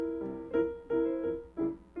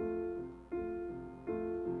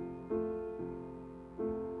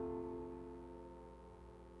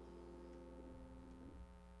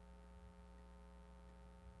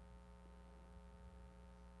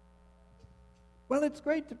Well, it's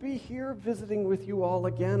great to be here visiting with you all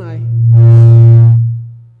again.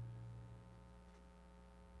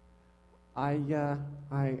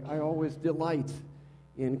 I always delight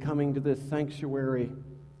in coming to this sanctuary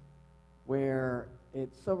where it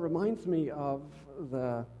so reminds me of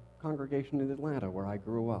the congregation in Atlanta where I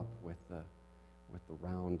grew up with the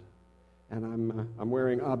round. And I'm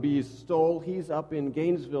wearing Abi's stole. He's up in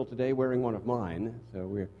Gainesville today wearing one of mine.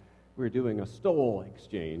 So we're doing a stole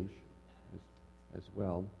exchange as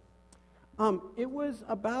well. It was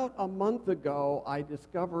about a month ago I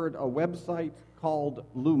discovered a website called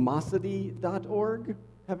lumosity.org.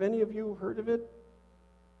 Have any of you heard of it?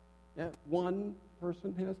 Yeah, one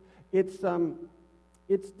person has.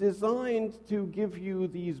 It's designed to give you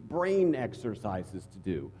these brain exercises to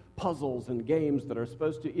do, puzzles and games that are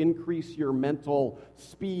supposed to increase your mental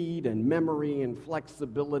speed and memory and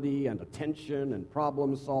flexibility and attention and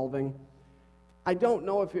problem solving. I don't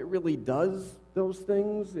know if it really does those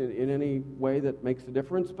things in any way that makes a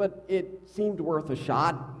difference, but it seemed worth a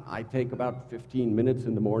shot. I take about 15 minutes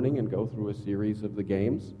in the morning and go through a series of the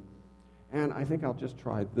games. And I think I'll just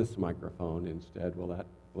try this microphone instead. Will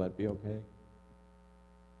that be okay?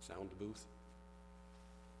 Sound booth.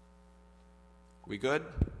 We good?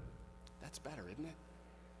 That's better, isn't it?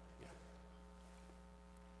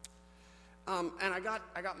 Yeah. And I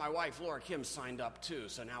got my wife Laura Kim signed up too,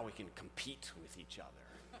 so now we can compete with each other.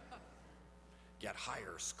 Get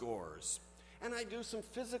higher scores. And I do some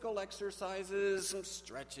physical exercises, some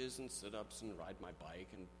stretches and sit-ups and ride my bike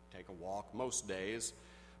and take a walk most days.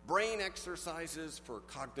 Brain exercises for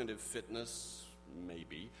cognitive fitness,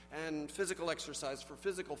 maybe, and physical exercise for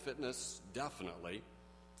physical fitness, definitely.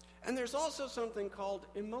 And there's also something called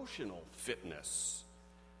emotional fitness,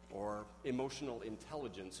 or emotional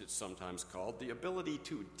intelligence, it's sometimes called, the ability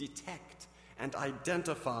to detect and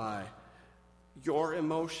identify your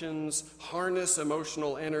emotions, harness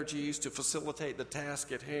emotional energies to facilitate the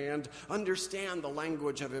task at hand, understand the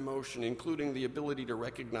language of emotion, including the ability to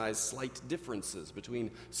recognize slight differences between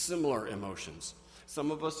similar emotions.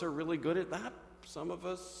 Some of us are really good at that, some of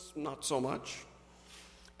us not so much.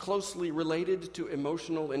 Closely related to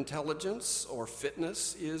emotional intelligence or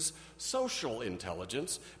fitness is social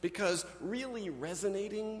intelligence, because really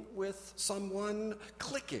resonating with someone,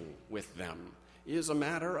 clicking with them, is a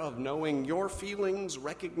matter of knowing your feelings,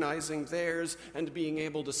 recognizing theirs, and being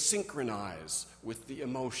able to synchronize with the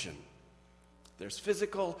emotion. There's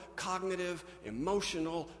physical, cognitive,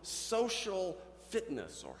 emotional, social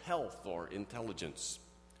fitness or health or intelligence.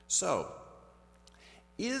 So,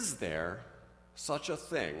 is there such a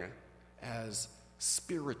thing as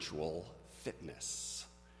spiritual fitness,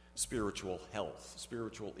 spiritual health,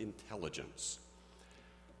 spiritual intelligence?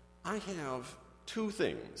 I have two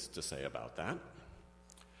things to say about that.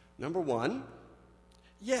 Number one,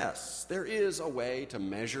 yes, there is a way to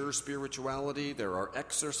measure spirituality. There are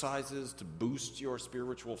exercises to boost your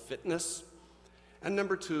spiritual fitness. And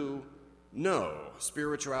number two, no,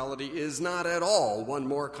 spirituality is not at all one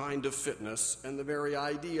more kind of fitness, and the very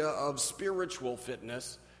idea of spiritual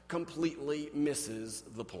fitness completely misses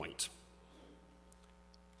the point.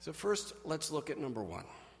 So first, let's look at number one.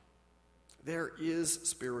 There is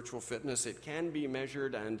spiritual fitness. It can be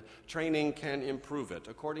measured, and training can improve it.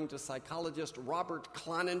 According to psychologist Robert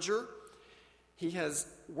Cloninger, he has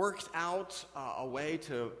worked out a way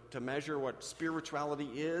to measure what spirituality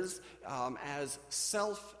is as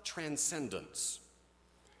self-transcendence.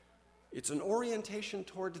 It's an orientation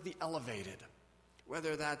toward the elevated,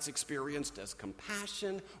 whether that's experienced as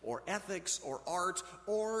compassion or ethics or art,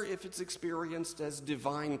 or if it's experienced as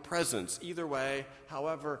divine presence. Either way,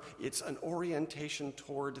 however, it's an orientation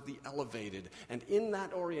toward the elevated. And in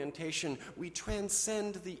that orientation, we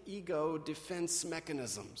transcend the ego defense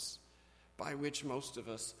mechanisms by which most of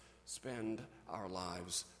us spend our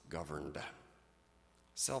lives governed.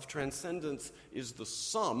 Self-transcendence is the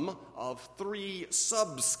sum of three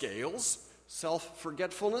subscales: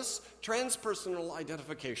 self-forgetfulness, transpersonal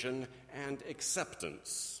identification, and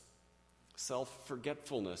acceptance.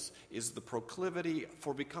 Self-forgetfulness is the proclivity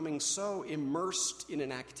for becoming so immersed in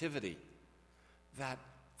an activity that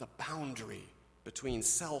the boundary between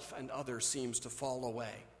self and other seems to fall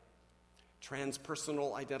away.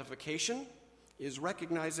 Transpersonal identification is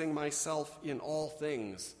recognizing myself in all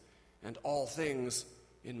things and all things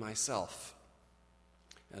in myself.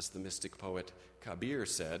 As the mystic poet Kabir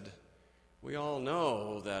said, we all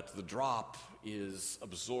know that the drop is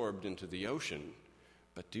absorbed into the ocean,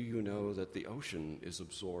 but do you know that the ocean is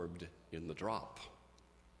absorbed in the drop?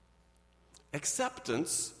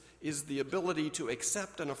 Acceptance is the ability to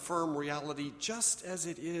accept and affirm reality just as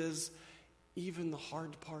it is, even the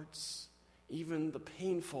hard parts, even the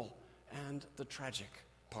painful and the tragic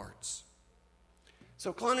parts.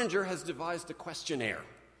 So Cloninger has devised a questionnaire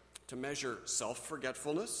to measure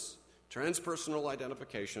self-forgetfulness, transpersonal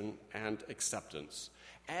identification, and acceptance.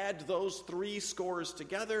 Add those three scores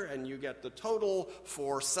together and you get the total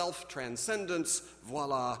for self-transcendence.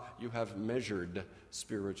 Voila, you have measured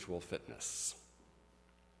spiritual fitness.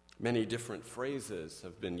 Many different phrases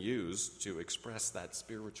have been used to express that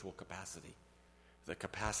spiritual capacity, the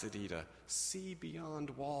capacity to see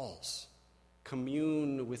beyond walls,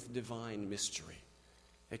 commune with divine mystery,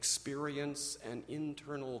 experience an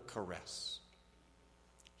internal caress,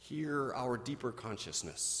 hear our deeper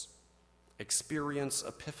consciousness, experience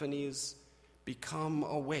epiphanies, become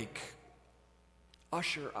awake,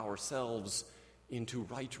 usher ourselves into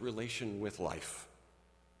right relation with life,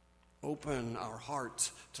 open our heart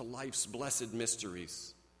to life's blessed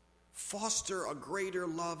mysteries, foster a greater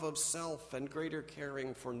love of self and greater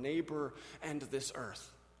caring for neighbor and this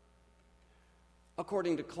earth.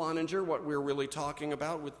 According to Cloninger, what we're really talking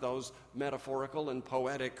about with those metaphorical and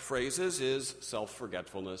poetic phrases is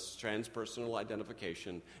self-forgetfulness, transpersonal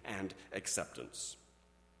identification, and acceptance.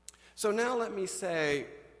 So now let me say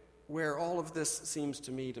where all of this seems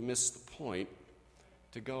to me to miss the point,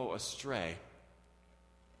 to go astray.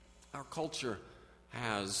 Our culture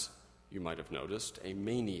has, you might have noticed, a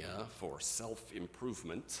mania for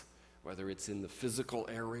self-improvement, whether it's in the physical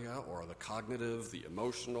area or the cognitive, the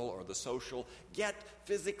emotional, or the social. Get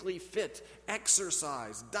physically fit,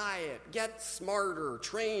 exercise, diet, get smarter,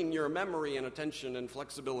 train your memory and attention and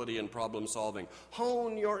flexibility and problem solving,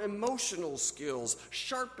 hone your emotional skills,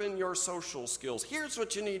 sharpen your social skills. Here's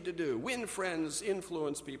what you need to do: win friends,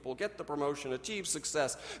 influence people, get the promotion, achieve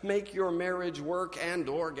success, make your marriage work and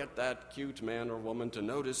or get that cute man or woman to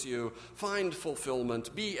notice you, find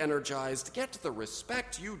fulfillment, be energized, get the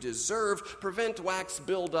respect you deserve, prevent wax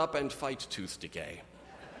buildup, and fight tooth decay.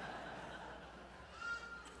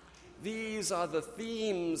 These are the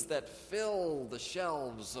themes that fill the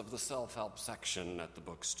shelves of the self-help section at the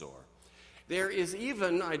bookstore. There is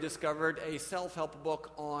even, I discovered, a self-help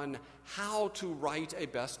book on how to write a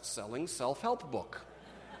best-selling self-help book.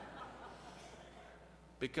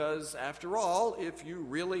 Because, after all, if you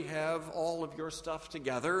really have all of your stuff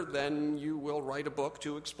together, then you will write a book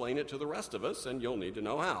to explain it to the rest of us, and you'll need to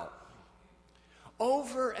know how.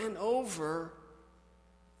 Over and over,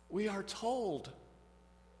 we are told,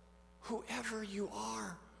 whoever you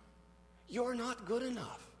are, you're not good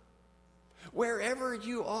enough. Wherever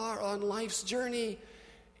you are on life's journey,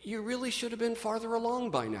 you really should have been farther along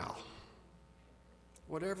by now.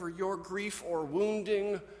 Whatever your grief or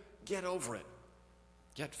wounding, get over it.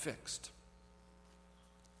 Get fixed.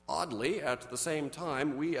 Oddly, at the same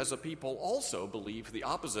time, we as a people also believe the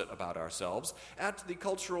opposite about ourselves. At the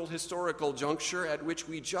cultural historical juncture at which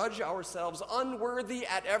we judge ourselves unworthy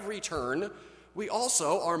at every turn, we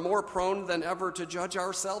also are more prone than ever to judge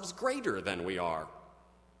ourselves greater than we are.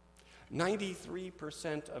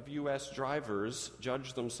 93% of U.S. drivers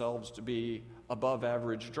judge themselves to be above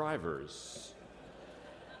average drivers.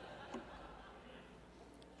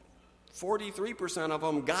 43% of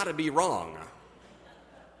them gotta be wrong.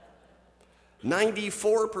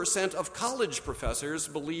 94% of college professors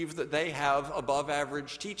believe that they have above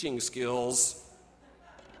average teaching skills.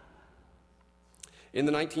 In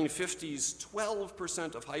the 1950s,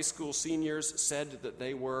 12% of high school seniors said that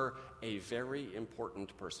they were a very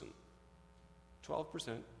important person.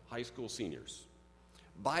 12% high school seniors.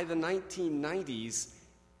 By the 1990s,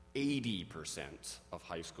 80% of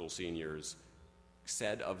high school seniors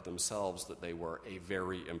said of themselves that they were a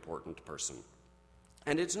very important person.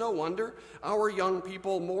 And it's no wonder our young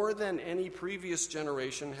people, more than any previous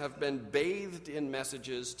generation, have been bathed in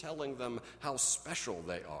messages telling them how special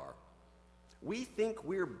they are. We think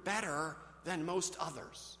we're better than most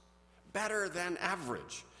others, better than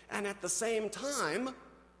average, and at the same time,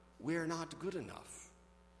 we're not good enough.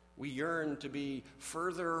 We yearn to be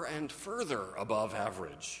further and further above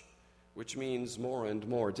average, which means more and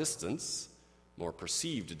more distance, more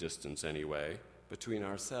perceived distance anyway, between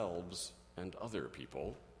ourselves and other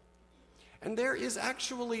people. And there is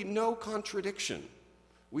actually no contradiction.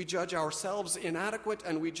 We judge ourselves inadequate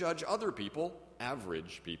and we judge other people,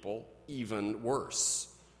 average people, even worse.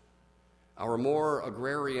 Our more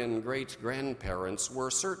agrarian great-grandparents were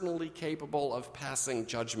certainly capable of passing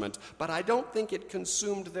judgment, but I don't think it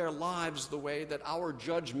consumed their lives the way that our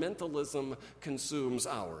judgmentalism consumes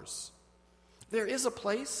ours. There is a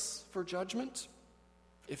place for judgment,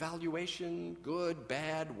 evaluation, good,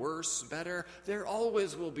 bad, worse, better. There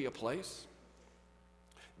always will be a place.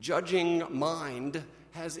 Judging mind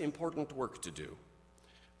has important work to do.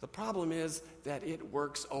 The problem is that it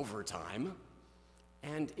works overtime,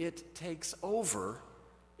 and it takes over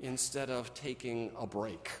instead of taking a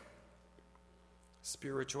break.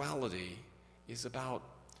 Spirituality is about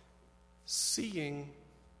seeing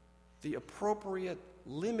the appropriate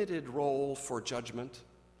limited role for judgment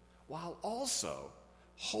while also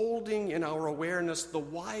holding in our awareness the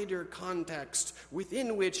wider context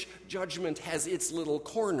within which judgment has its little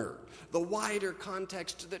corner, the wider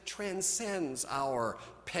context that transcends our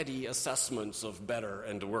petty assessments of better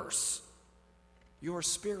and worse. Your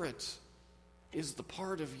spirit is the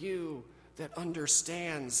part of you that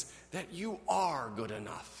understands that you are good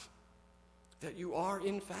enough, that you are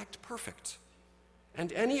in fact perfect.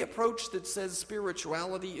 And any approach that says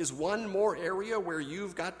spirituality is one more area where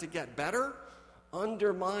you've got to get better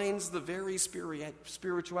undermines the very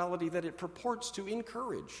spirituality that it purports to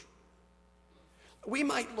encourage. We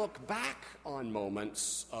might look back on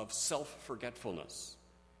moments of self-forgetfulness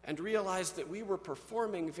and realize that we were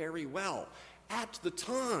performing very well. At the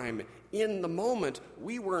time, in the moment,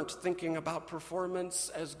 we weren't thinking about performance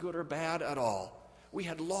as good or bad at all. We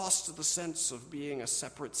had lost the sense of being a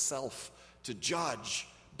separate self to judge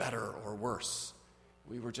better or worse.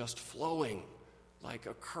 We were just flowing like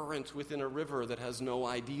a current within a river that has no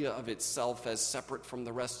idea of itself as separate from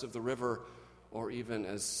the rest of the river or even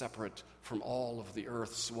as separate from all of the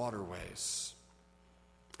earth's waterways.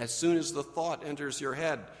 As soon as the thought enters your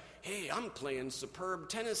head, hey, I'm playing superb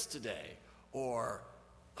tennis today, or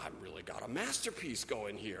I've really got a masterpiece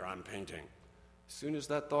going here I'm painting. As soon as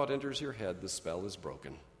that thought enters your head, the spell is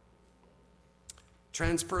broken.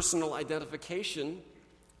 Transpersonal identification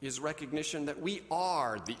is recognition that we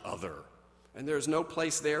are the other, and there's no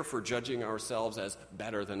place there for judging ourselves as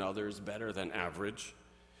better than others, better than average.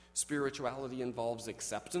 Spirituality involves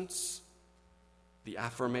acceptance, the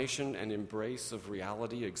affirmation and embrace of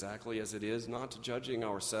reality exactly as it is, not judging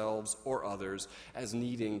ourselves or others as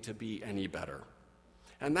needing to be any better.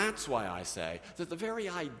 And that's why I say that the very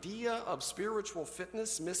idea of spiritual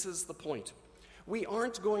fitness misses the point. We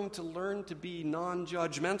aren't going to learn to be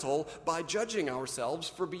non-judgmental by judging ourselves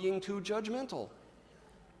for being too judgmental.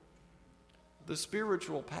 The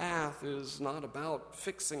spiritual path is not about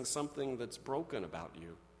fixing something that's broken about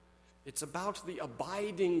you. It's about the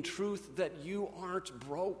abiding truth that you aren't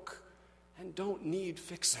broke and don't need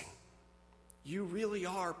fixing. You really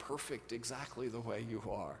are perfect exactly the way you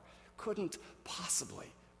are. Couldn't possibly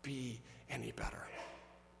be any better.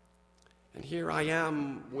 And here I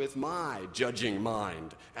am with my judging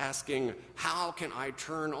mind, asking, how can I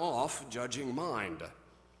turn off judging mind?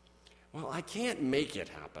 Well, I can't make it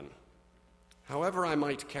happen. However I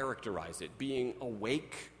might characterize it, being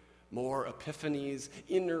awake, more epiphanies,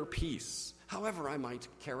 inner peace, however I might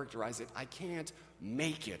characterize it, I can't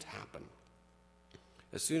make it happen.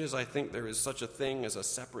 As soon as I think there is such a thing as a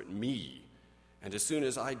separate me, and as soon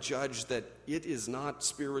as I judge that it is not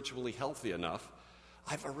spiritually healthy enough,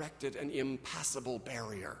 I've erected an impassable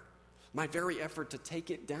barrier. My very effort to take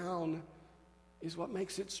it down is what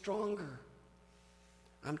makes it stronger.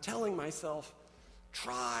 I'm telling myself,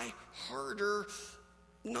 try harder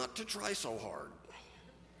not to try so hard.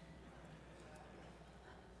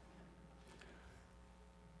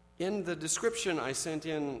 In the description I sent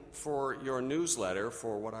in for your newsletter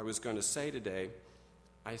for what I was going to say today,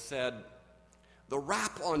 I said, the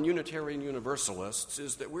rap on Unitarian Universalists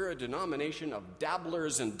is that we're a denomination of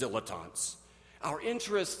dabblers and dilettantes. Our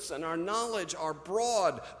interests and our knowledge are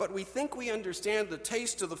broad, but we think we understand the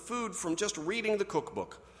taste of the food from just reading the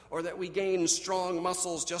cookbook, or that we gain strong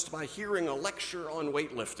muscles just by hearing a lecture on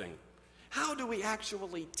weightlifting. How do we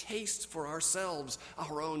actually taste for ourselves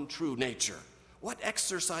our own true nature? What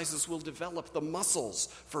exercises will develop the muscles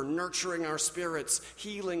for nurturing our spirits,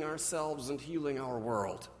 healing ourselves, and healing our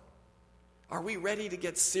world? Are we ready to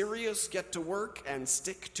get serious, get to work, and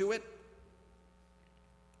stick to it?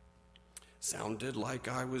 Sounded like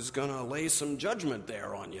I was going to lay some judgment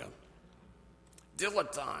there on you.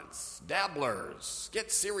 Dilettantes, dabblers,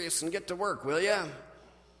 get serious and get to work, will ya?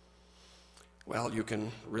 Well, you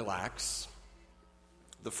can relax.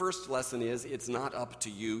 The first lesson is it's not up to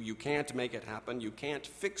you. You can't make it happen. You can't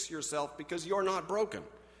fix yourself because you're not broken.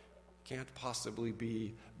 Can't possibly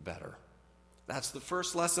be better. That's the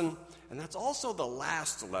first lesson, and that's also the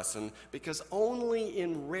last lesson, because only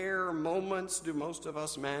in rare moments do most of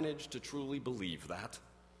us manage to truly believe that.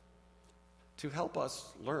 To help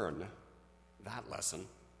us learn that lesson,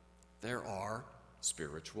 there are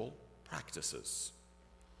spiritual practices.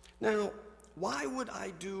 Now, why would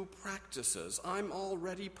I do practices? I'm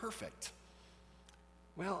already perfect.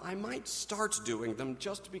 Well, I might start doing them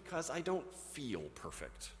just because I don't feel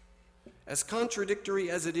perfect. As contradictory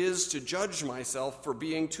as it is to judge myself for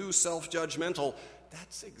being too self-judgmental,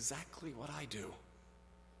 that's exactly what I do.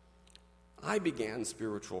 I began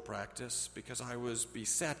spiritual practice because I was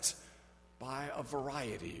beset by a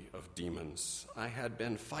variety of demons. I had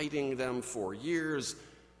been fighting them for years,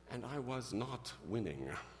 and I was not winning.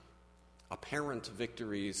 Apparent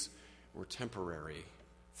victories were temporary,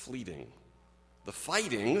 fleeting. The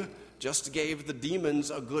fighting just gave the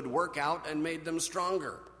demons a good workout and made them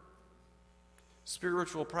stronger.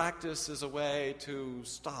 Spiritual practice is a way to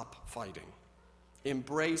stop fighting,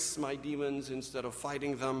 embrace my demons instead of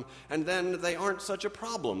fighting them, and then they aren't such a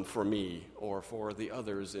problem for me or for the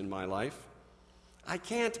others in my life. I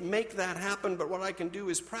can't make that happen, but what I can do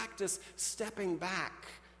is practice stepping back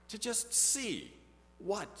to just see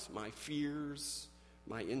what my fears,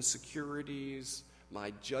 my insecurities,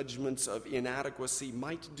 my judgments of inadequacy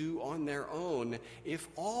might do on their own if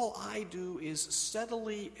all I do is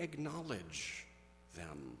steadily acknowledge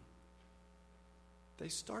them. They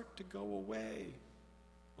start to go away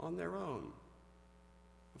on their own.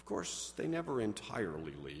 Of course, they never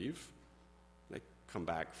entirely leave. They come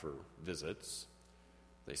back for visits.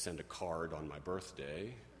 They send a card on my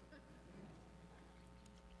birthday.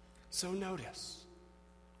 So notice,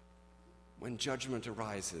 when judgment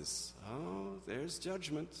arises, oh, there's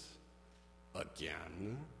judgment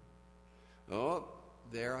again. Oh,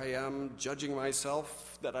 there I am judging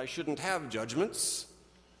myself that I shouldn't have judgments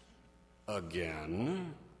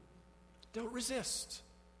again. Don't resist.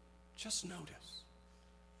 Just notice.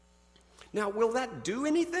 Now, will that do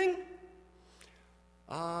anything?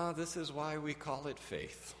 This is why we call it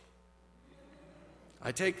faith.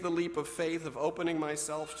 I take the leap of faith of opening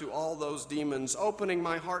myself to all those demons, opening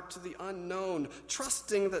my heart to the unknown,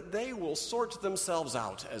 trusting that they will sort themselves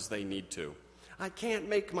out as they need to. I can't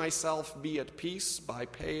make myself be at peace by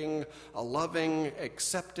paying a loving,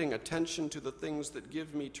 accepting attention to the things that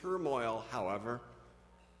give me turmoil. However,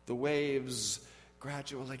 the waves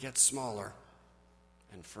gradually get smaller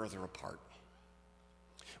and further apart.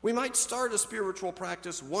 We might start a spiritual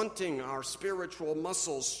practice wanting our spiritual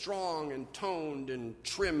muscles strong and toned and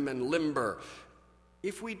trim and limber.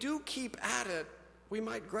 If we do keep at it, we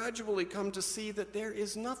might gradually come to see that there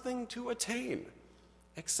is nothing to attain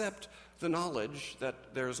except the knowledge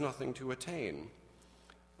that there is nothing to attain.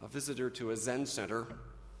 A visitor to a Zen center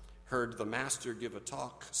heard the master give a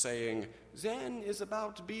talk saying, "Zen is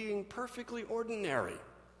about being perfectly ordinary."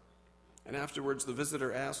 And afterwards the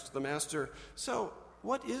visitor asked the master, "So,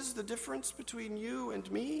 what is the difference between you and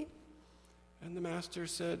me?" And the master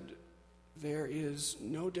said, "There is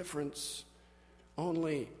no difference,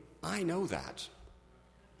 only I know that."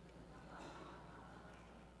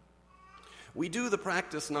 We do the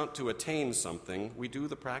practice not to attain something, we do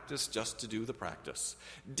the practice just to do the practice.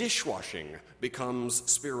 Dishwashing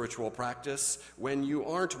becomes spiritual practice when you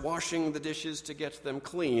aren't washing the dishes to get them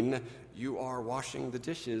clean, you are washing the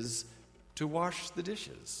dishes to wash the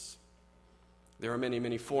dishes. There are many,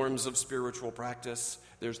 many forms of spiritual practice.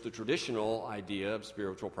 There's the traditional idea of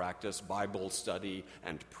spiritual practice, Bible study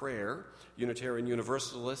and prayer. Unitarian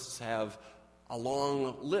Universalists have a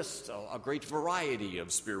long list, a great variety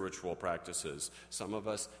of spiritual practices. Some of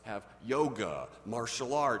us have yoga,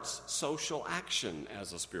 martial arts, social action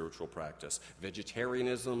as a spiritual practice,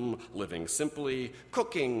 vegetarianism, living simply,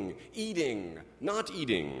 cooking, eating, not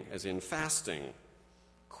eating, as in fasting,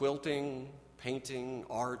 quilting, painting,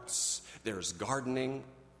 arts. There's gardening,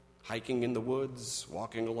 hiking in the woods,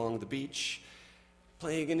 walking along the beach,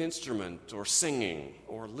 playing an instrument or singing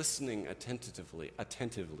or listening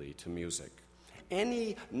attentively to music.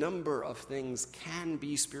 Any number of things can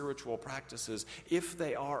be spiritual practices if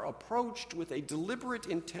they are approached with a deliberate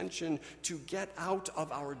intention to get out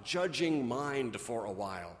of our judging mind for a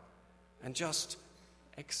while and just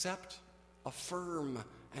accept, affirm,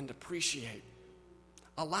 and appreciate.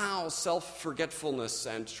 Allow self-forgetfulness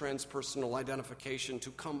and transpersonal identification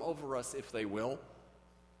to come over us if they will.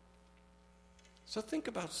 So think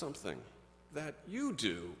about something that you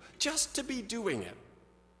do just to be doing it.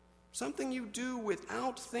 Something you do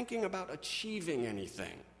without thinking about achieving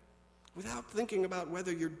anything, without thinking about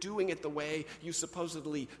whether you're doing it the way you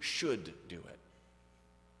supposedly should do it.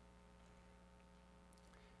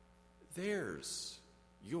 There's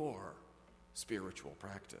your spiritual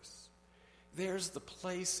practice. There's the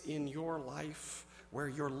place in your life where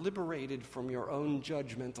you're liberated from your own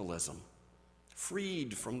judgmentalism,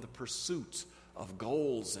 freed from the pursuit of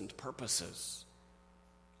goals and purposes,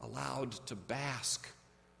 allowed to bask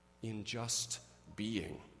in just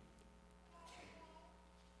being.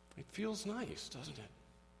 It feels nice, doesn't it?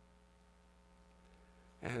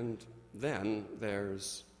 And then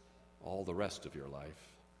there's all the rest of your life.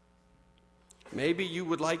 Maybe you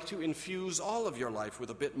would like to infuse all of your life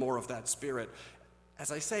with a bit more of that spirit. As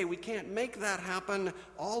I say, we can't make that happen.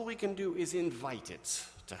 All we can do is invite it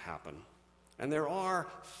to happen. And there are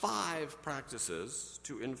 5 practices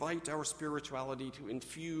to invite our spirituality to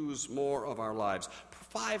infuse more of our lives.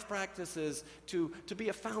 5 practices to be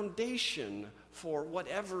a foundation for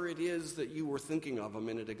whatever it is that you were thinking of a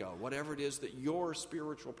minute ago, whatever it is that your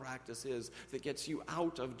spiritual practice is that gets you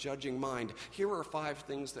out of judging mind. Here are 5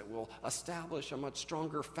 things that will establish a much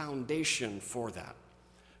stronger foundation for that.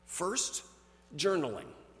 First, journaling.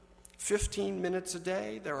 15 minutes a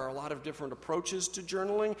day. There are a lot of different approaches to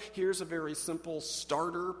journaling. Here's a very simple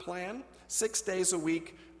starter plan. 6 days a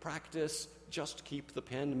week, practice, just keep the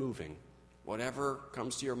pen moving. Whatever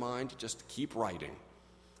comes to your mind, just keep writing.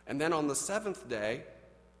 And then on the 7th day,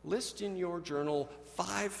 list in your journal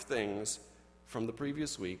 5 things from the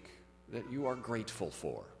previous week that you are grateful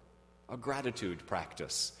for. A gratitude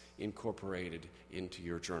practice incorporated into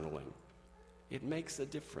your journaling. It makes a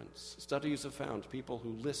difference. Studies have found people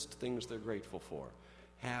who list things they're grateful for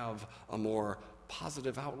have a more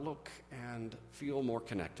positive outlook and feel more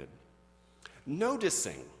connected.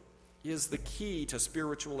 Noticing is the key to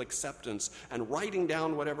spiritual acceptance, and writing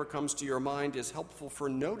down whatever comes to your mind is helpful for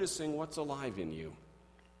noticing what's alive in you.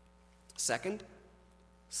 Second,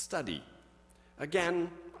 study. Again,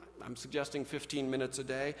 I'm suggesting 15 minutes a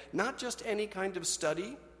day. Not just any kind of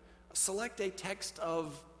study. Select a text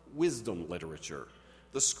of wisdom literature.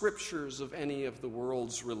 The scriptures of any of the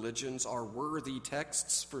world's religions are worthy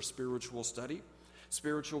texts for spiritual study.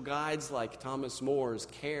 Spiritual guides like Thomas More's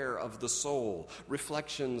Care of the Soul,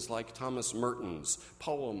 reflections like Thomas Merton's,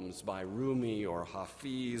 poems by Rumi or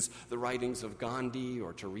Hafiz, the writings of Gandhi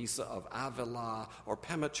or Teresa of Avila or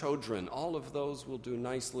Pema Chodron, all of those will do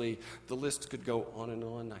nicely. The list could go on and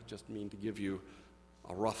on. I just mean to give you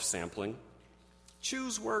a rough sampling.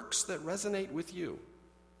 Choose works that resonate with you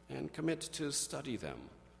and commit to study them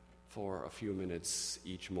for a few minutes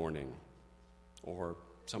each morning or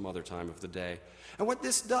some other time of the day. And what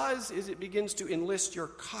this does is it begins to enlist your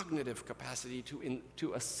cognitive capacity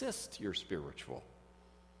to assist your spiritual.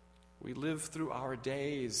 We live through our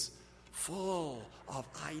days full of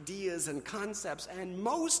ideas and concepts, and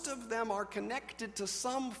most of them are connected to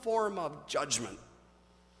some form of judgment,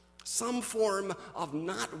 some form of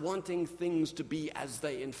not wanting things to be as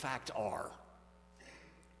they in fact are.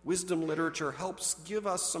 Wisdom literature helps give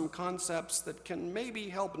us some concepts that can maybe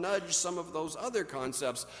help nudge some of those other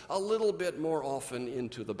concepts a little bit more often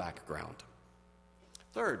into the background.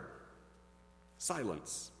 Third,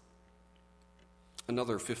 silence.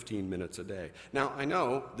 Another 15 minutes a day. Now, I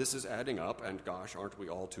know this is adding up, and gosh, aren't we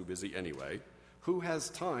all too busy anyway? Who has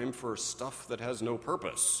time for stuff that has no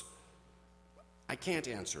purpose? I can't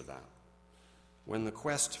answer that. When the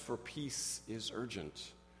quest for peace is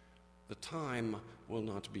urgent, the time will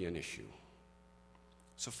not be an issue.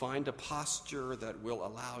 So find a posture that will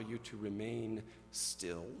allow you to remain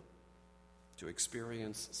still, to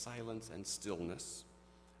experience silence and stillness.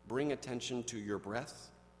 Bring attention to your breath.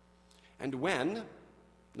 And when,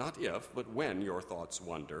 not if, but when your thoughts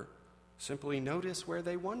wander, simply notice where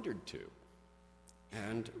they wandered to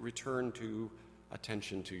and return to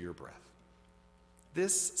attention to your breath.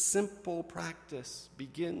 This simple practice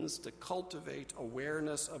begins to cultivate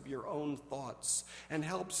awareness of your own thoughts and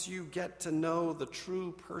helps you get to know the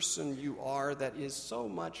true person you are that is so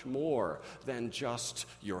much more than just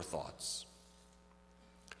your thoughts.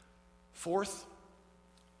 Fourth,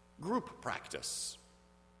 group practice.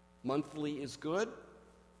 Monthly is good.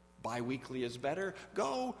 Bi-weekly is better.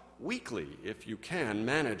 Go weekly if you can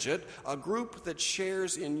manage it. A group that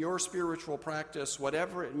shares in your spiritual practice,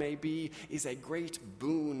 whatever it may be, is a great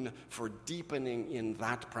boon for deepening in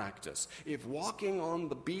that practice. If walking on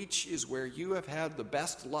the beach is where you have had the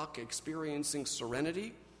best luck experiencing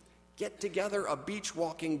serenity, get together a beach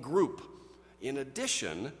walking group in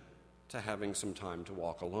addition to having some time to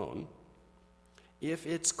walk alone. If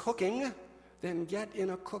it's cooking, then get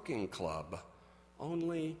in a cooking club.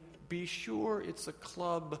 Only be sure it's a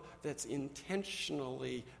club that's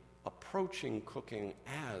intentionally approaching cooking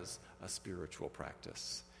as a spiritual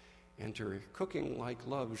practice. Cooking like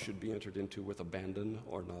love should be entered into with abandon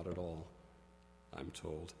or not at all, I'm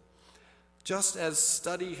told. Just as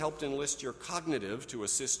study helped enlist your cognitive to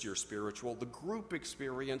assist your spiritual, the group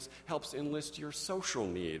experience helps enlist your social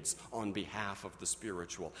needs on behalf of the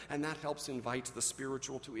spiritual, and that helps invite the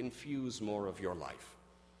spiritual to infuse more of your life.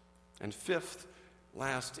 And fifth,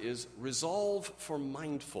 last is resolve for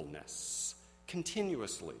mindfulness.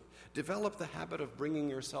 Continuously develop the habit of bringing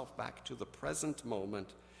yourself back to the present moment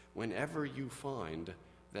whenever you find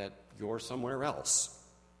that you're somewhere else.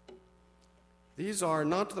 These are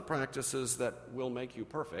not the practices that will make you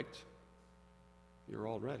perfect. You're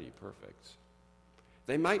already perfect.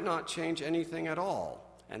 They might not change anything at all,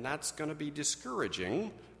 and that's going to be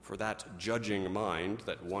discouraging for that judging mind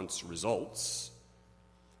that wants results.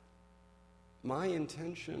 My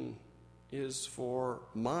intention is for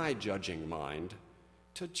my judging mind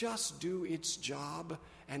to just do its job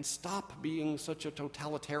and stop being such a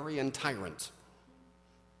totalitarian tyrant.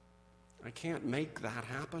 I can't make that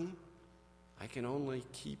happen. I can only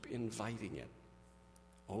keep inviting it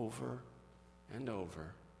over and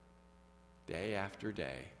over, day after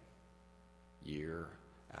day, year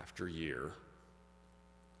after year.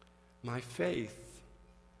 My faith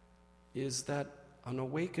is that an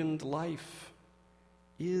awakened life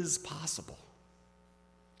is possible.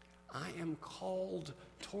 I am called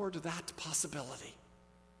toward that possibility,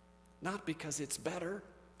 not because it's better,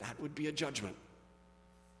 that would be a judgment,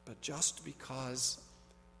 but just because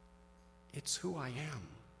it's who I am.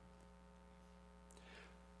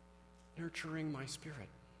 Nurturing my spirit,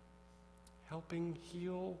 helping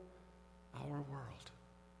heal our world.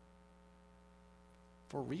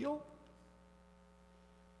 For real?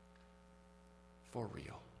 For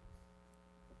real.